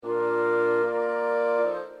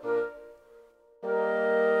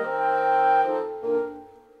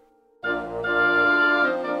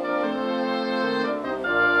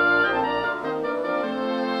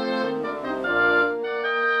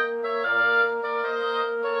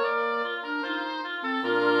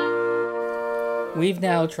we've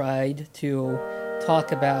now tried to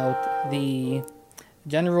talk about the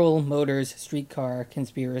General Motors streetcar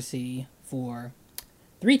conspiracy for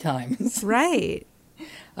 3 times. Right.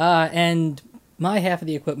 And my half of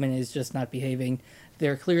the equipment is just not behaving.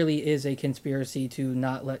 There clearly is a conspiracy to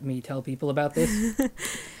not let me tell people about this.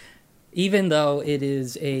 Even though it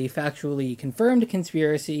is a factually confirmed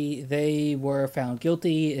conspiracy, they were found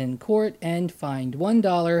guilty in court and fined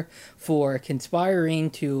 $1 for conspiring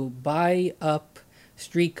to buy up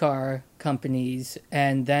streetcar companies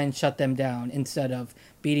and then shut them down instead of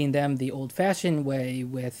beating them the old-fashioned way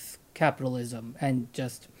with capitalism and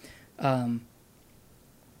just,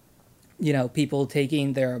 people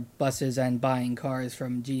taking their buses and buying cars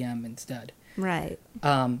from GM instead. Right.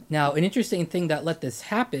 Now, an interesting thing that let this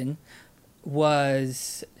happen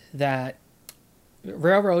was that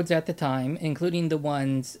railroads at the time, including the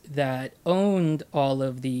ones that owned all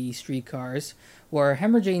of the streetcars, were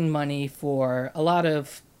hemorrhaging money for a lot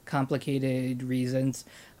of complicated reasons.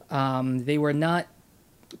 They were not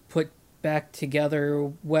put back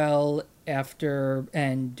together well after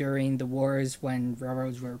and during the wars when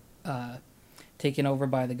railroads were taken over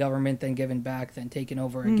by the government, then given back, then taken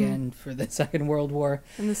over again for the Second World War.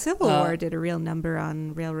 And the Civil War did a real number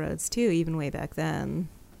on railroads, too, even way back then.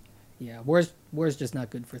 Yeah, war's just not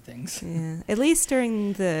good for things. Yeah. At least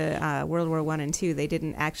during the World War I and II, they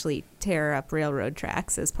didn't actually tear up railroad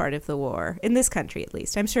tracks as part of the war. In this country, at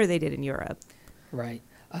least. I'm sure they did in Europe. Right.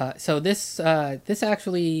 So this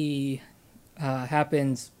actually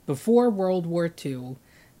happens before World War II,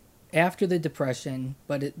 after the Depression,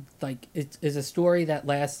 but it is a story that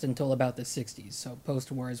lasts until about the 60s, so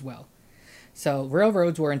post-war as well. So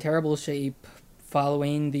railroads were in terrible shape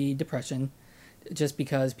following the Depression, just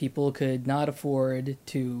because people could not afford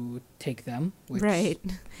to take them, which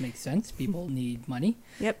makes sense. People need money.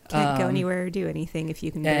 Yep, can't go anywhere or do anything if you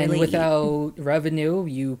can barely And eat. without revenue,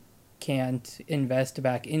 you can't invest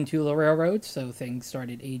back into the railroads, so things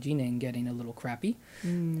started aging and getting a little crappy.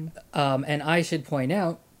 And I should point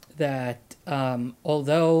out that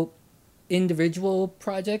although individual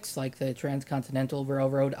projects like the Transcontinental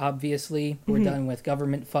Railroad obviously were done with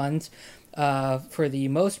government funds, for the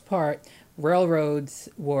most part, railroads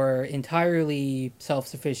were entirely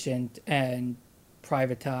self-sufficient and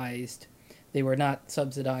privatized. They were not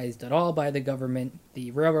subsidized at all by the government.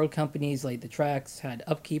 The railroad companies laid the tracks, had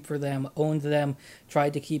upkeep for them, owned them,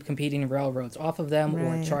 tried to keep competing railroads off of them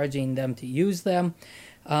or charging them to use them.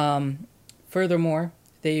 Furthermore,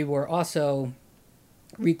 they were also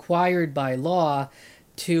required by law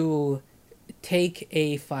to take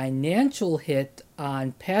a financial hit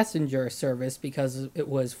on passenger service because it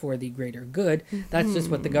was for the greater good. That's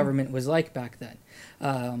just what the government was like back then.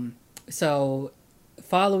 So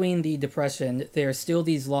following the Depression, there are still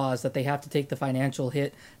these laws that they have to take the financial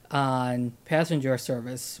hit on passenger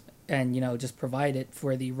service and, just provide it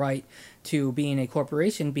for the right to being a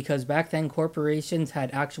corporation, because back then corporations had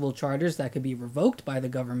actual charters that could be revoked by the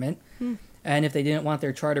government. And if they didn't want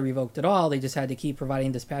their charter revoked at all, they just had to keep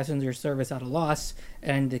providing this passenger service at a loss.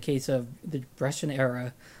 And in the case of the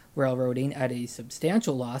Depression-era railroading, at a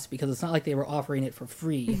substantial loss, because it's not like they were offering it for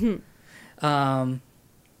free. And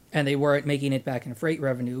they weren't making it back in freight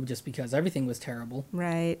revenue just because everything was terrible.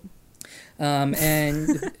 Right.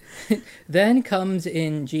 And then comes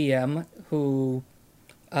in GM, who,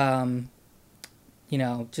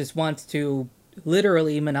 just wants to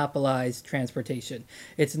literally monopolize transportation.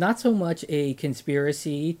 It's not so much a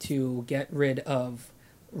conspiracy to get rid of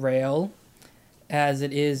rail as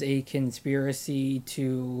it is a conspiracy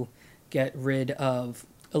to get rid of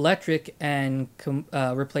electric and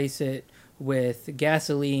replace it with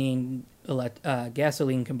gasoline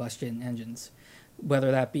combustion engines,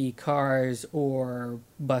 whether that be cars or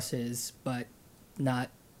buses, but not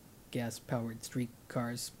gas-powered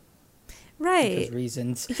streetcars. Right. Because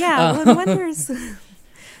reasons. Yeah, one wonders.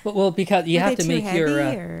 Well, because you have to make heavy,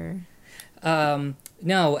 your. or?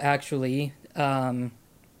 No, actually,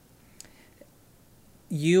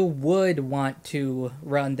 you would want to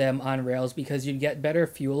run them on rails because you'd get better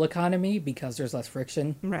fuel economy because there's less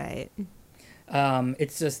friction. Right.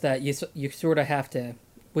 It's just that you sort of have to,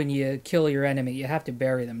 when you kill your enemy, you have to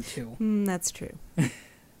bury them too. That's true.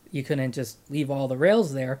 You couldn't just leave all the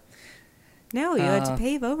rails there. No, you had to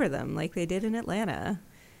pave over them like they did in Atlanta.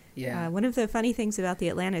 Yeah. One of the funny things about the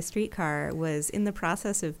Atlanta streetcar was in the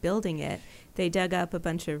process of building it, they dug up a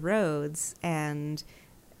bunch of roads and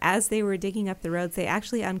as they were digging up the roads, they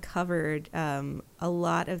actually uncovered a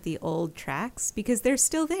lot of the old tracks because they're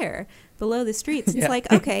still there below the streets. It's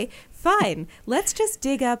like, okay, fine, let's just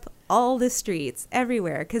dig up all the streets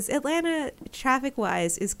everywhere because Atlanta,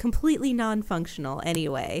 traffic-wise, is completely non-functional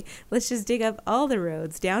anyway. Let's just dig up all the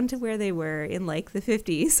roads down to where they were in like the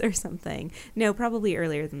 50s or something. No, probably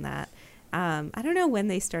earlier than that. I don't know when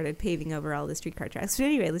they started paving over all the streetcar tracks. But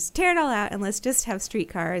anyway, let's tear it all out and let's just have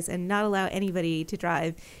streetcars and not allow anybody to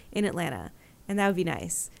drive in Atlanta. And that would be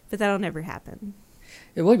nice. But that'll never happen.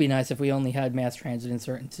 It would be nice if we only had mass transit in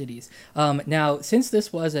certain cities. Now, since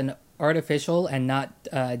this was an artificial and not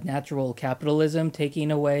natural capitalism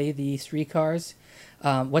taking away the streetcars,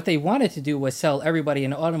 what they wanted to do was sell everybody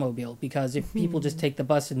an automobile, because if people just take the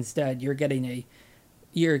bus instead, you're getting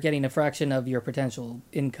a fraction of your potential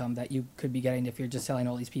income that you could be getting if you're just selling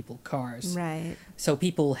all these people cars. Right. So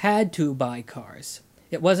people had to buy cars.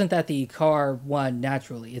 It wasn't that the car won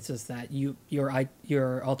naturally. It's just that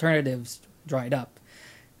your alternatives dried up.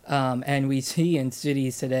 And we see in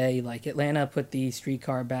cities today, like Atlanta, put the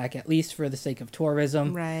streetcar back, at least for the sake of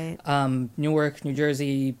tourism. Right. Newark, New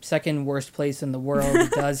Jersey, second worst place in the world,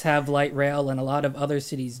 does have light rail, and a lot of other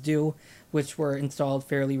cities do, which were installed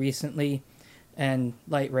fairly recently. And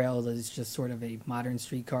light rail is just sort of a modern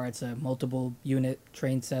streetcar. It's a multiple unit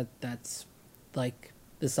train set that's like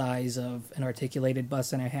the size of an articulated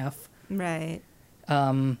bus and a half. Right.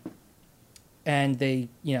 And they,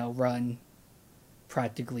 run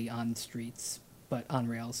practically on streets, but on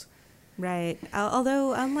rails. Right.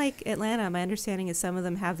 Although, unlike Atlanta, my understanding is some of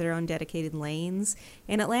them have their own dedicated lanes.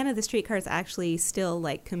 In Atlanta, the streetcars actually still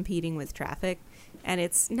like competing with traffic, and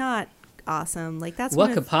it's not awesome. Like that's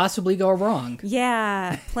what could possibly go wrong.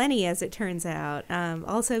 Yeah, plenty, as it turns out.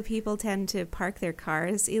 Also, people tend to park their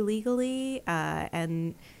cars illegally,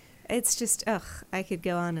 and it's just I could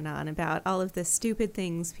go on and on about all of the stupid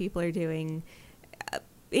things people are doing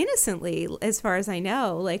innocently, as far as I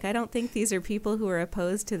know. Like, I don't think these are people who are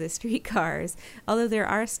opposed to the streetcars, although there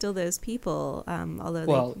are still those people.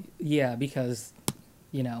 Yeah, because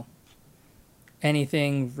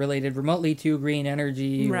anything related remotely to green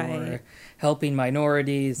energy or helping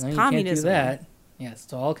minorities. It's communism. You can't do that. Yes,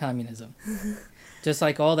 it's all communism. Just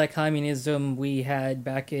like all that communism we had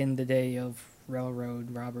back in the day of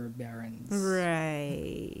railroad robber barons.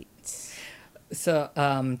 Right. So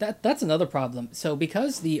that's another problem. So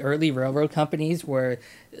because the early railroad companies were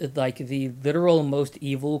like the literal most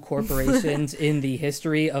evil corporations in the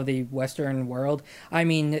history of the Western world, I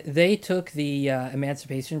mean, they took the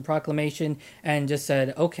Emancipation Proclamation and just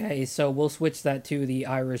said, okay, so we'll switch that to the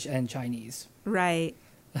Irish and Chinese. Right.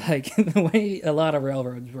 Like the way a lot of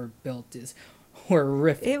railroads were built is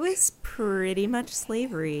horrific. It was pretty much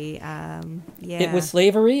slavery. Yeah. It was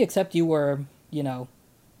slavery, except you were,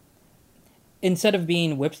 instead of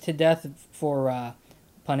being whipped to death for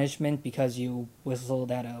punishment because you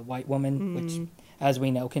whistled at a white woman, which, as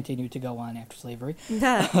we know, continued to go on after slavery,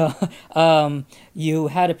 you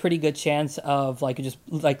had a pretty good chance of just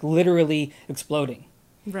literally exploding.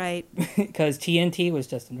 Right. Because TNT was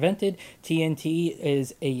just invented. TNT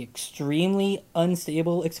is a extremely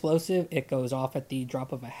unstable explosive. It goes off at the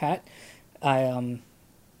drop of a hat.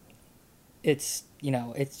 It's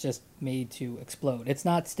just made to explode. It's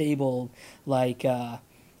not stable like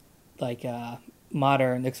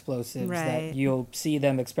modern explosives that you'll see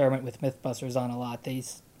them experiment with Mythbusters on a lot. They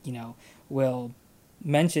will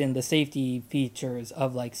mention the safety features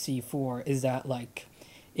of C4 is that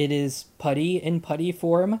it is putty in putty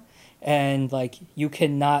form, and you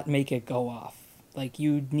cannot make it go off.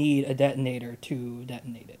 You need a detonator to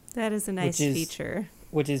detonate it. That is a nice feature.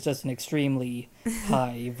 Which is just an extremely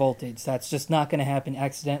high voltage. That's just not going to happen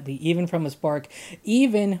accidentally, even from a spark,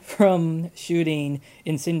 even from shooting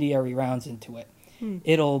incendiary rounds into it.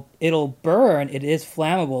 It'll burn. It is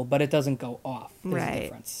flammable, but it doesn't go off. There's a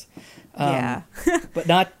difference. Yeah. but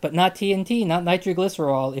not TNT, not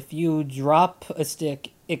nitroglycerol. If you drop a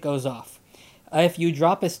stick, it goes off. If you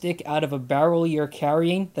drop a stick out of a barrel you're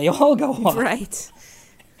carrying, they all go off. Right.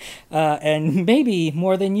 And maybe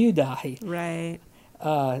more than you die. Right.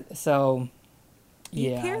 So,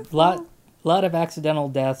 yeah, lot of accidental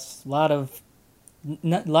deaths, lot of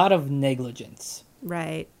negligence,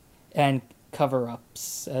 right, and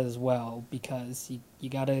cover-ups as well, because you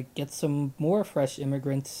gotta get some more fresh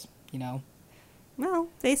immigrants, Well,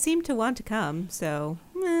 they seem to want to come, so,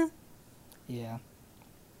 Yeah.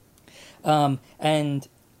 And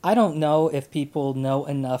I don't know if people know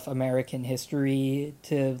enough American history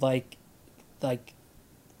to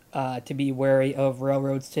to be wary of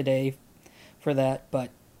railroads today for that, but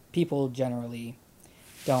people generally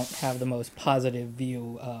don't have the most positive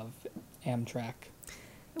view of Amtrak.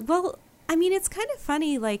 Well, I mean, it's kind of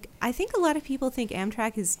funny. Like, I think a lot of people think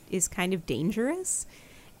Amtrak is kind of dangerous.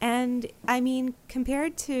 And I mean,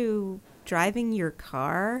 compared to driving your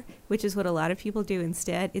car, which is what a lot of people do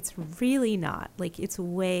instead, it's really not. Like, it's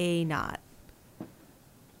way not.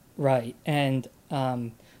 Right. And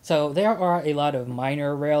so there are a lot of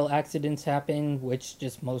minor rail accidents happen, which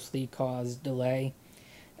just mostly cause delay.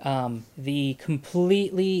 The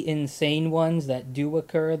completely insane ones that do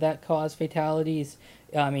occur that cause fatalities,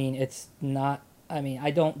 I mean, it's not, I mean,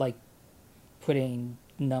 I don't like putting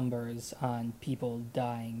numbers on people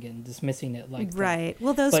dying and dismissing it like that. Right.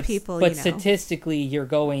 Well, those people, But statistically, you're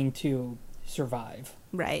going to survive.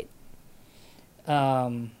 Right.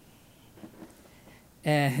 And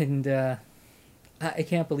I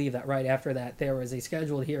can't believe that right after that there was a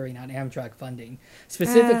scheduled hearing on Amtrak funding,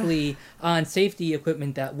 specifically on safety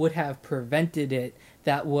equipment that would have prevented it,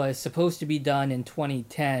 that was supposed to be done in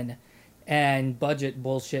 2010, and budget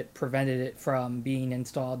bullshit prevented it from being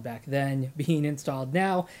installed back then, being installed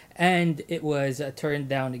now, and it was turned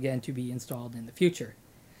down again to be installed in the future.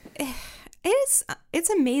 It's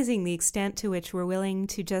amazing the extent to which we're willing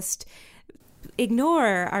to just ignore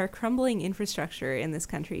our crumbling infrastructure in this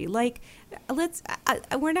country. Like,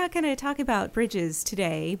 we're not going to talk about bridges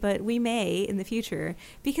today, but we may in the future,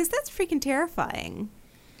 because that's freaking terrifying.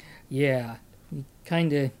 Yeah, we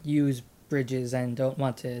kind of use bridges and don't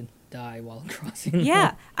want to die while crossing.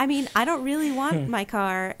 Yeah, I mean, I don't really want my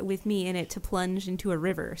car with me in it to plunge into a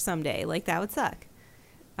river someday. Like, that would suck.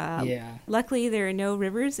 Yeah. Luckily, there are no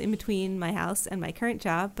rivers in between my house and my current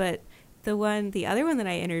job, but the other one that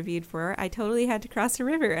I interviewed for, I totally had to cross a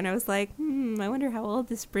river, and I was like, I wonder how old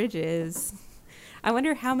this bridge is. I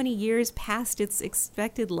wonder how many years past its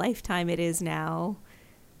expected lifetime it is now.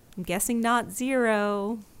 I'm guessing not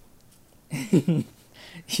 0.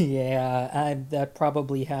 Yeah, that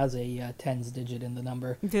probably has a tens digit in the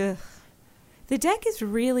number. Ugh. The deck is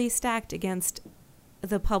really stacked against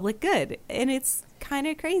the public good, and it's kind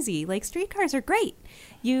of crazy. Like, streetcars are great.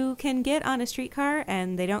 You can get on a streetcar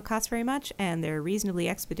and they don't cost very much, and they're reasonably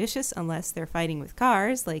expeditious unless they're fighting with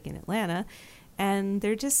cars, like in Atlanta, and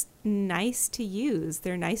they're just nice to use.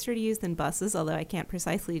 They're nicer to use than buses, although I can't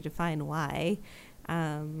precisely define why.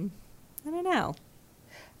 I don't know.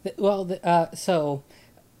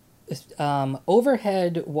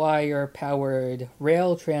 Overhead wire powered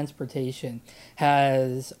rail transportation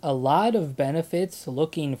has a lot of benefits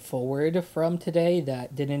looking forward from today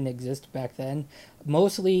that didn't exist back then,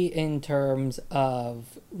 mostly in terms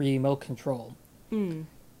of remote control.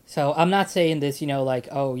 So I'm not saying this, like,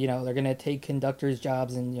 they're going to take conductors'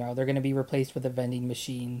 jobs and, they're going to be replaced with a vending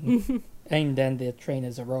machine and then the train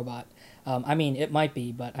is a robot. I mean, it might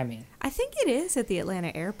be, but I mean. I think it is at the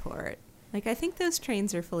Atlanta airport. Like, I think those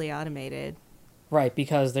trains are fully automated. Right,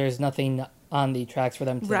 because there's nothing on the tracks for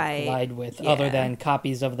them to collide with other than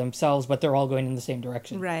copies of themselves, but they're all going in the same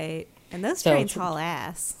direction. Right. And those trains haul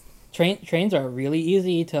ass. Trains are really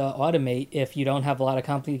easy to automate if you don't have a lot of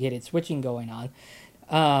complicated switching going on.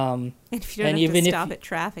 And if you don't have to stop at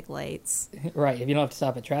traffic lights. Right, if you don't have to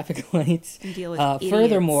stop at traffic lights. And deal with idiots.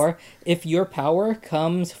 Furthermore, if your power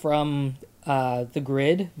comes from the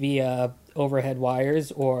grid via overhead wires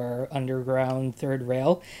or underground third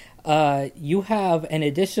rail, you have an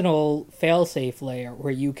additional fail-safe layer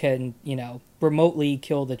where you can, remotely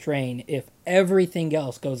kill the train if everything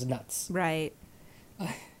else goes nuts. Right.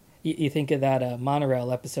 You think of that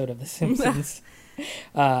monorail episode of The Simpsons,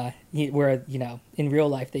 where, in real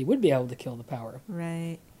life they would be able to kill the power.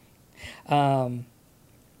 Right.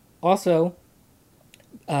 Also,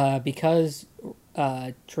 because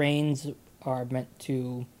trains are meant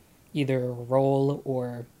to either roll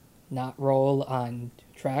or not roll on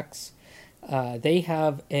tracks, they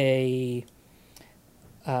have a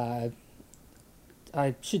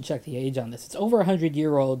I should check the age on this. It's over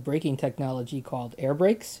 100-year-old braking technology called air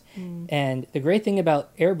brakes. And the great thing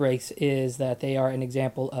about air brakes is that they are an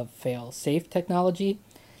example of fail-safe technology.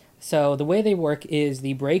 So the way they work is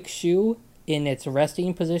the brake shoe in its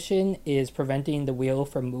resting position is preventing the wheel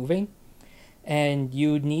from moving. And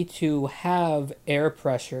you need to have air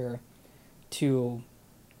pressure to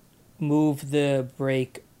move the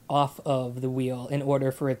brake off of the wheel in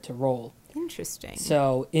order for it to roll. Interesting.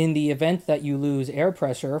 So in the event that you lose air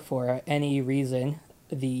pressure for any reason,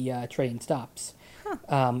 the train stops.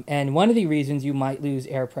 And one of the reasons you might lose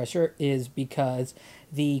air pressure is because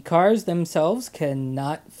the cars themselves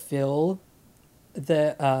cannot fill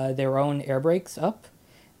their own air brakes up.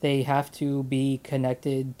 They have to be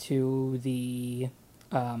connected to the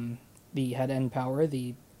head end power,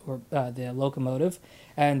 the locomotive,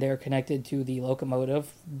 and they're connected to the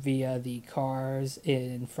locomotive via the cars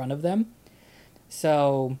in front of them.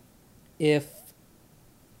 So if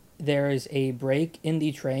there is a break in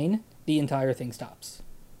the train, the entire thing stops.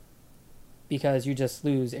 Because you just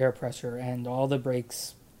lose air pressure, and all the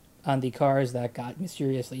brakes on the cars that got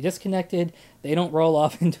mysteriously disconnected, they don't roll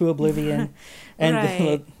off into oblivion, and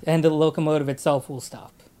Right. the locomotive itself will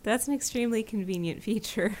stop. That's an extremely convenient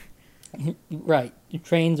feature. Right.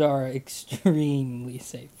 Trains are extremely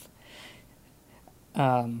safe.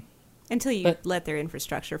 Until you But let their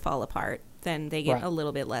infrastructure fall apart, then they get right, a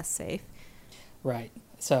little bit less safe. right.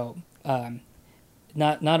 So,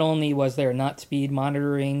 not only was there not speed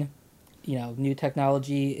monitoring, new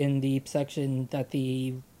technology in the section that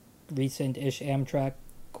the recent-ish Amtrak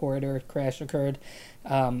corridor crash occurred,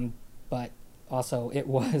 but also it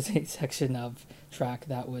was a section of track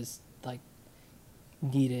that was like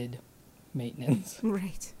needed maintenance,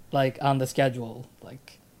 Right. like on the schedule.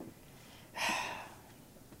 Like,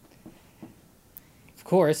 of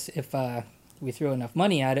course, if we threw enough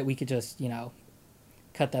money at it, we could just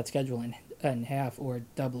cut that schedule in half or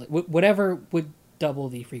double it. Whatever would double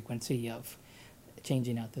the frequency of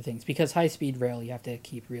changing out the things, because high speed rail you have to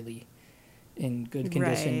keep really in good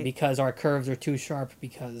condition, Right. because our curves are too sharp,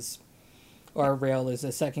 because our rail is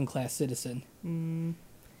a second class citizen.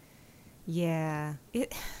 Yeah.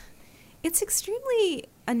 It's extremely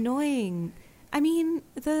annoying. I mean,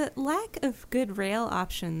 the lack of good rail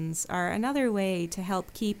options are another way to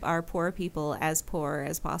help keep our poor people as poor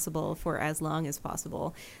as possible for as long as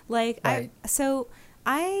possible. Like, Right.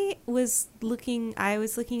 I was looking at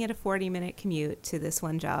a 40-minute commute to this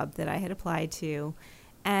one job that I had applied to,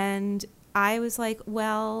 and I was like,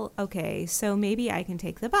 well, okay, so maybe I can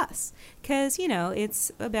take the bus, because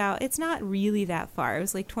it's not really that far. It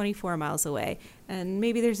was like 24 miles away, and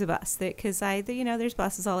maybe there's a bus because there's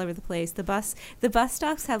buses all over the place. The bus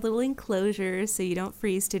stops have little enclosures so you don't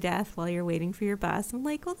freeze to death while you're waiting for your bus. I'm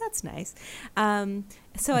like, well, that's nice.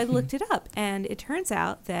 So I looked it up, and it turns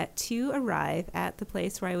out that to arrive at the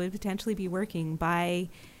place where I would potentially be working by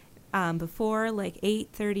before like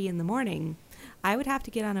 8:30 in the morning, I would have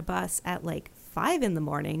to get on a bus at like 5 in the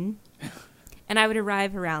morning, and I would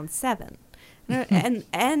arrive around 7.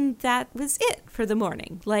 And that was it for the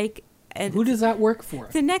morning. Like, and Who does that work for?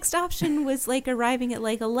 the next option was like arriving at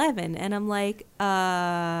like 11, and I'm like,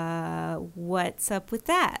 what's up with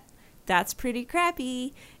that? That's pretty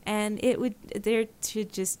crappy. And there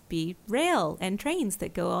should just be rail and trains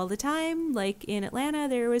that go all the time. Like in Atlanta,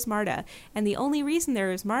 there was MARTA. And the only reason there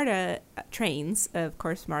was MARTA trains, of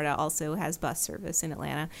course, MARTA also has bus service in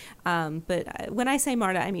Atlanta. But when I say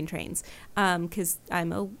MARTA, I mean trains. Because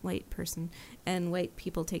I'm a white person, and white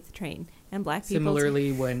people take the train. And black people...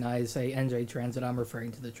 Similarly, when I say NJ Transit, I'm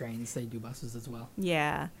referring to the trains. They do buses as well.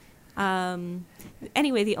 Yeah.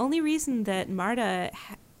 Anyway, the only reason that MARTA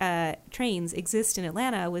trains exist in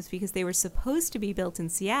Atlanta was because they were supposed to be built in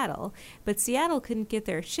Seattle, but Seattle couldn't get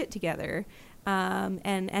their shit together, and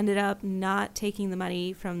ended up not taking the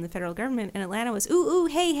money from the federal government. And Atlanta was, ooh,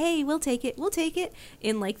 hey, we'll take it,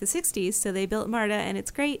 in like the 60s. So they built MARTA, and it's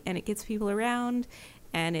great, and it gets people around,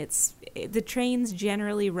 and the trains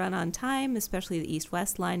generally run on time, especially the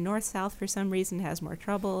east-west line. North-south, for some reason, has more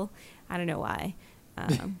trouble. I don't know why.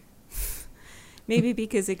 Maybe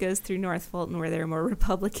because it goes through North Fulton, where there are more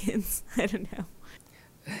Republicans. I don't know.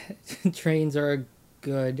 Trains are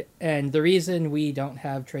good, and the reason we don't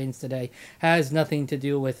have trains today has nothing to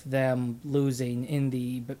do with them losing in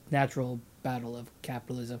the natural battle of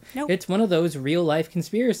capitalism. Nope. It's one of those real-life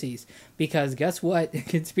conspiracies, because guess what?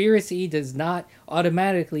 Conspiracy does not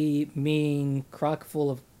automatically mean crock full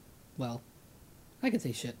of, well, I could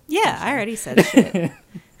say shit. Yeah, I already said shit.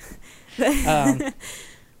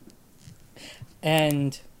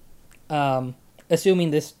 And assuming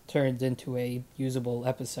this turns into a usable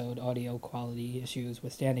episode, audio quality issues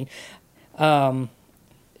withstanding, the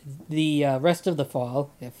rest of the fall,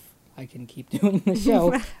 if I can keep doing the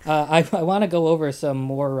show, I want to go over some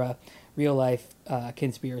more real-life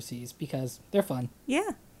conspiracies, because they're fun.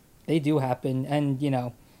 Yeah. They do happen, and,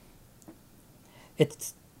 you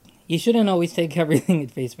shouldn't always take everything at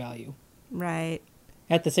face value. Right.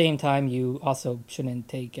 At the same time, you also shouldn't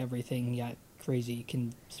take everything at crazy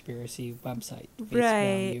conspiracy website face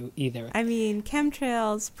value either. I mean,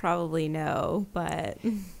 chemtrails probably no, but...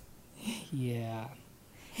 Yeah.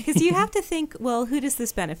 Because you have to think, well, who does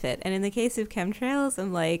this benefit? And in the case of chemtrails,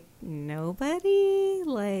 I'm like, nobody?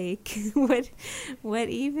 Like, what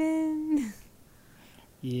even?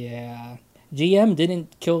 Yeah. GM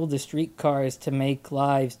didn't kill the streetcars to make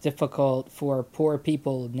lives difficult for poor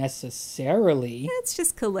people necessarily. It's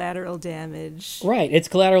just collateral damage. Right. It's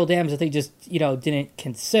collateral damage that they just, didn't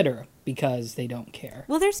consider, because they don't care.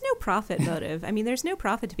 Well, there's no profit motive. I mean, there's no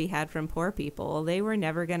profit to be had from poor people. They were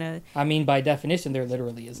never going to... I mean, by definition, there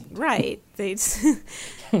literally isn't. Right.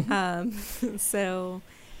 So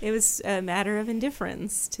it was a matter of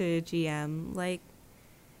indifference to GM. Like,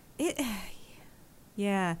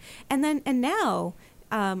 yeah. And now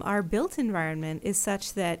our built environment is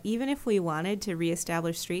such that even if we wanted to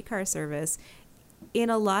reestablish streetcar service, in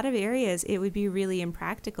a lot of areas, it would be really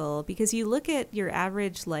impractical, because you look at your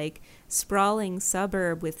average, like, sprawling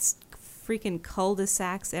suburb with freaking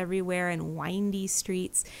cul-de-sacs everywhere and windy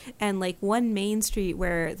streets, and, like, one main street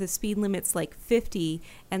where the speed limit's, like, 50,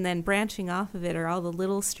 and then branching off of it are all the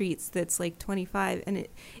little streets that's, like, 25, and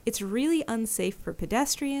it's really unsafe for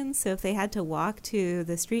pedestrians. So if they had to walk to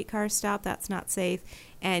the streetcar stop, that's not safe,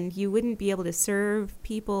 and you wouldn't be able to serve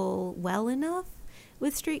people well enough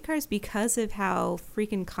with streetcars because of how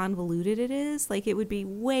freaking convoluted it is. Like, it would be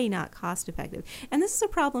way not cost effective. And this is a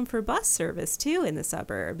problem for bus service too in the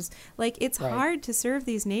suburbs. Like, it's hard to serve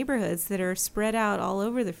these neighborhoods that are spread out all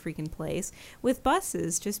over the freaking place with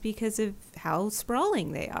buses just because of how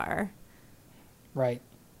sprawling they are. Right.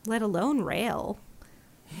 Let alone rail.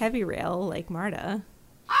 Heavy rail like MARTA.